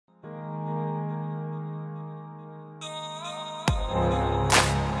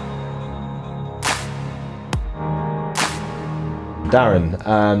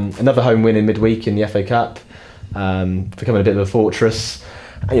Darren, another home win in midweek in the FA Cup, becoming a bit of a fortress.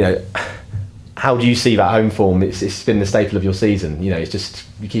 You know, how do you see that home form? It's been the staple of your season. You know, it's just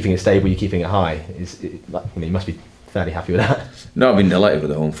you're keeping it stable, you're keeping it high. You must be fairly happy with that. No, I've been delighted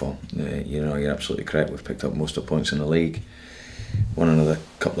with the home form. You know, you're absolutely correct. We've picked up most of the points in the league. Won another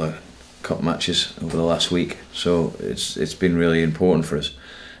couple of cup matches over the last week, so it's been really important for us.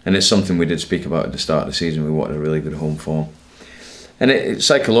 And it's something we did speak about at the start of the season. We wanted a really good home form. And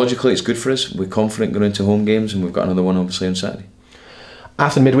psychologically, it's good for us. We're confident going into home games, and we've got another one obviously on Saturday.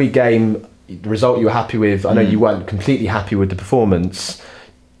 After the midweek game, the result you were happy with, I know you weren't completely happy with the performance.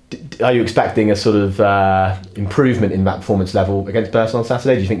 Are you expecting a sort of improvement in that performance level against Burton on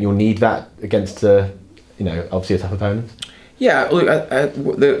Saturday? Do you think you'll need that against obviously a tough opponent? Yeah, look,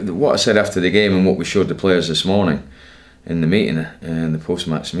 what I said after the game and what we showed the players this morning in the meeting, and the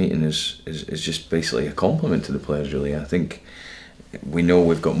post-match meeting, is just basically a compliment to the players, really. I think we know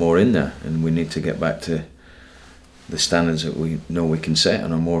we've got more in there, and we need to get back to the standards that we know we can set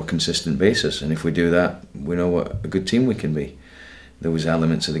on a more consistent basis. And if we do that, we know what a good team we can be. There was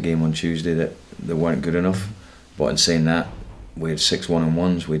elements of the game on Tuesday that weren't good enough, but in saying that, we had 6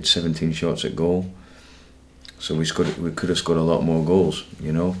 1-on-1s, we had 17 shots at goal, so we could have scored a lot more goals,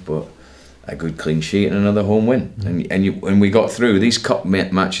 you know. But a good clean sheet and another home win, and we got through. These cup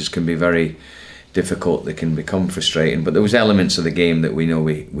matches can be very difficult, they can become frustrating, but there was elements of the game that we know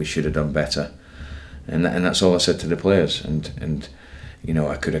we should have done better, and that's all I said to the players. And you know,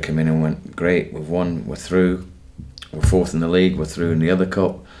 I could have come in and went, great, we've won, we're through, we're 4th in the league, we're through in the other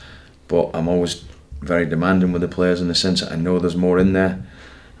cup. But I'm always very demanding with the players in the sense that I know there's more in there,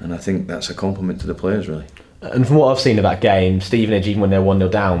 and I think that's a compliment to the players, really. And from what I've seen of that game, Stevenage, even when they're 1-0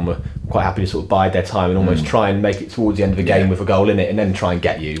 down, were quite happy to sort of bide their time and almost try and make it towards the end of the game with a goal in it, and then try and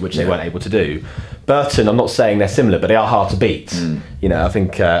get you, which they weren't able to do. Burton, I'm not saying they're similar, but they are hard to beat. You know, I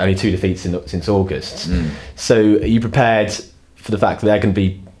think only 2 defeats since August. So are you prepared for the fact that they're going to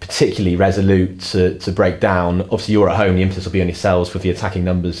be particularly resolute to break down? Obviously you're at home, the impetus will be on yourselves with the attacking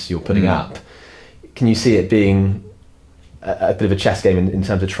numbers you're putting up. Can you see it being a bit of a chess game in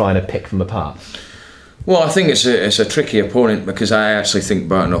terms of trying to pick them apart? Well, I think it's a tricky opponent, because I actually think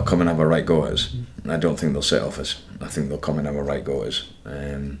Burton will come and have a right go at us. I don't think they'll sit off us. I think they'll come and have a right go at us.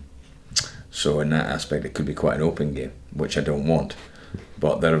 So in that aspect, it could be quite an open game, which I don't want.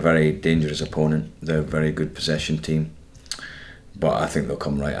 But they're a very dangerous opponent. They're a very good possession team. But I think they'll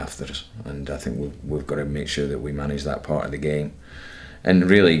come right after us, and I think we've got to make sure that we manage that part of the game and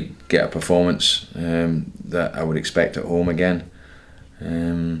really get a performance that I would expect at home again.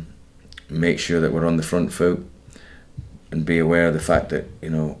 Make sure that we're on the front foot, and be aware of the fact that, you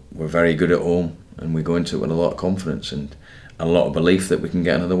know, we're very good at home, and we go into it with a lot of confidence and a lot of belief that we can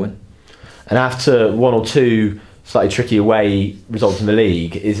get another win. And after 1 or 2 slightly tricky away results in the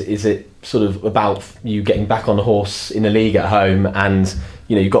league, is it sort of about you getting back on the horse in the league at home? And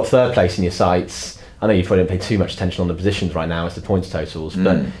you know, you've got 3rd place in your sights. I know you probably don't pay too much attention on the positions right now as the points totals,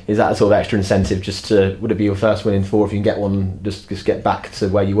 but is that a sort of extra incentive just to, would it be your first win in 4 if you can get one, just get back to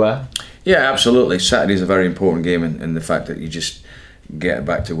where you were? Yeah, absolutely. Saturday's a very important game in the fact that you just get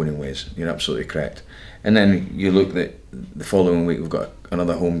back to winning ways. You're absolutely correct. And then you look at the following week, we've got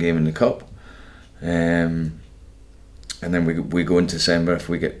another home game in the Cup. And then we go into December, if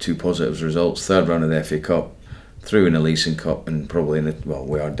we get 2 positive results, 3rd round of the FA Cup, through in the Leasing Cup, and probably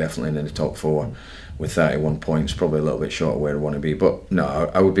we are definitely in the top 4 with 31 points, probably a little bit short of where I want to be. But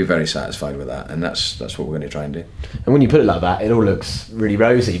no, I would be very satisfied with that, and that's what we're going to try and do. And when you put it like that, it all looks really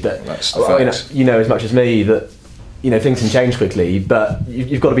rosy. But that's the facts. You know as much as me that, you know, things can change quickly, but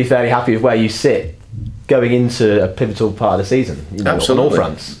you've got to be fairly happy with where you sit going into a pivotal part of the season, you know, on all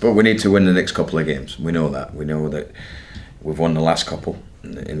fronts. But we need to win the next couple of games. We know that. We know that we've won the last couple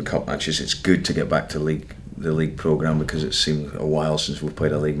in cup matches. It's good to get back to the league programme, because it seems a while since we've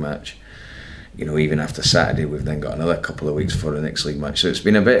played a league match. You know, even after Saturday, we've then got another couple of weeks for the next league match. So it's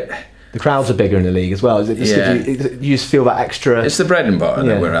been a bit... The crowds are bigger in the league as well. Is it just you just feel that extra... It's the bread and butter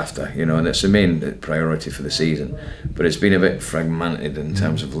that we're after, you know, and it's the main priority for the season. But it's been a bit fragmented in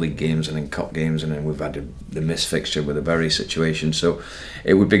terms of league games and in cup games, and then we've had the missed fixture with the Bury situation. So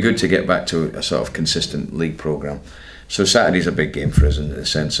it would be good to get back to a sort of consistent league programme. So Saturday's a big game for us in the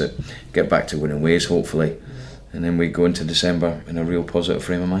sense that get back to winning ways, hopefully, and then we go into December in a real positive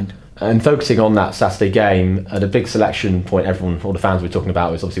frame of mind. And focusing on that Saturday game, at a big selection point, all the fans were talking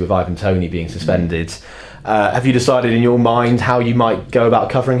about was obviously with Ivan Toney being suspended. Have you decided in your mind how you might go about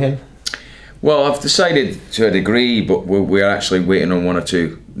covering him? Well, I've decided to a degree, but we're actually waiting on 1 or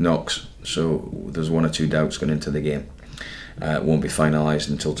 2 knocks. So there's 1 or 2 doubts going into the game. It won't be finalised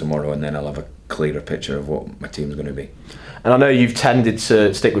until tomorrow, and then I'll have a clearer picture of what my team's going to be. And I know you've tended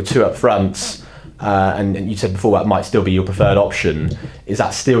to stick with 2 up fronts, and you said before that might still be your preferred option. Is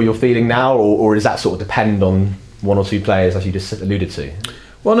that still your feeling now, or does that sort of depend on 1 or 2 players, as you just alluded to?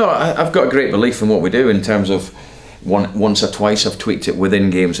 Well, no, I've got a great belief in what we do in terms of once or twice I've tweaked it within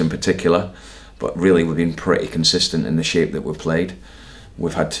games in particular, but really we've been pretty consistent in the shape that we've played.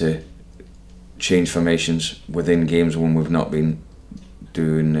 We've had to change formations within games when we've not been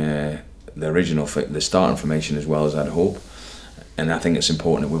doing the starting formation as well as I'd hope. And I think it's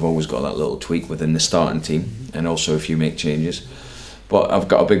important that we've always got that little tweak within the starting team, and also if you make changes. But I've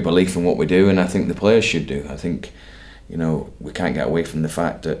got a big belief in what we do, and I think the players should do. I think, we can't get away from the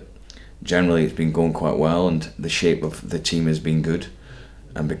fact that generally it's been going quite well, and the shape of the team has been good,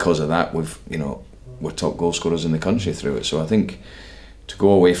 and because of that we're top goal scorers in the country through it. So I think to go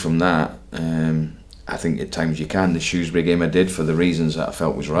away from that, I think at times you can. The Shrewsbury game I did for the reasons that I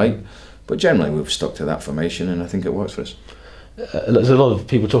felt was right, but generally we've stuck to that formation, and I think it works for us. There's a lot of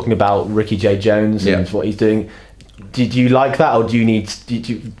people talking about Ricky J. Jones and what he's doing. Do you like that, or would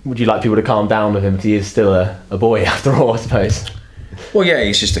you like people to calm down with him, because he is still a boy after all, I suppose? Well, yeah,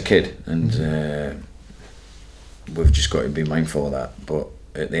 he's just a kid, and we've just got to be mindful of that. But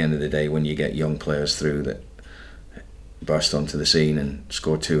at the end of the day, when you get young players through that burst onto the scene and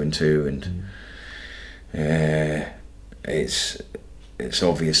score 2 and 2, and it's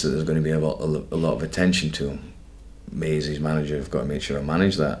obvious that there's going to be a lot of attention to him. Me as his manager have got to make sure I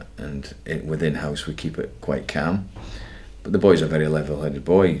manage that, and within house we keep it quite calm. But the boy's a very level-headed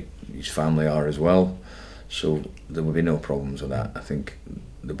boy, his family are as well, so there will be no problems with that. I think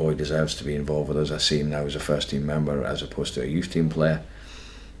the boy deserves to be involved with us. I see him now as a first team member as opposed to a youth team player,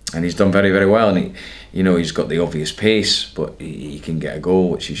 and he's done very, very well. And he's got the obvious pace, but he can get a goal,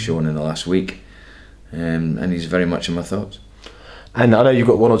 which he's shown in the last week, and he's very much in my thoughts. And I know you've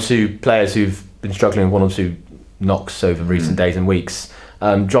got 1 or 2 players who've been struggling with 1 or 2 knocks over recent days and weeks.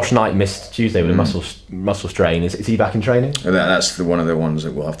 Josh Knight missed Tuesday with a muscle strain. Is he back in training? That's one of the ones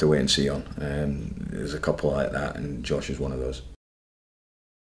that we'll have to wait and see on. There's a couple like that, and Josh is one of those.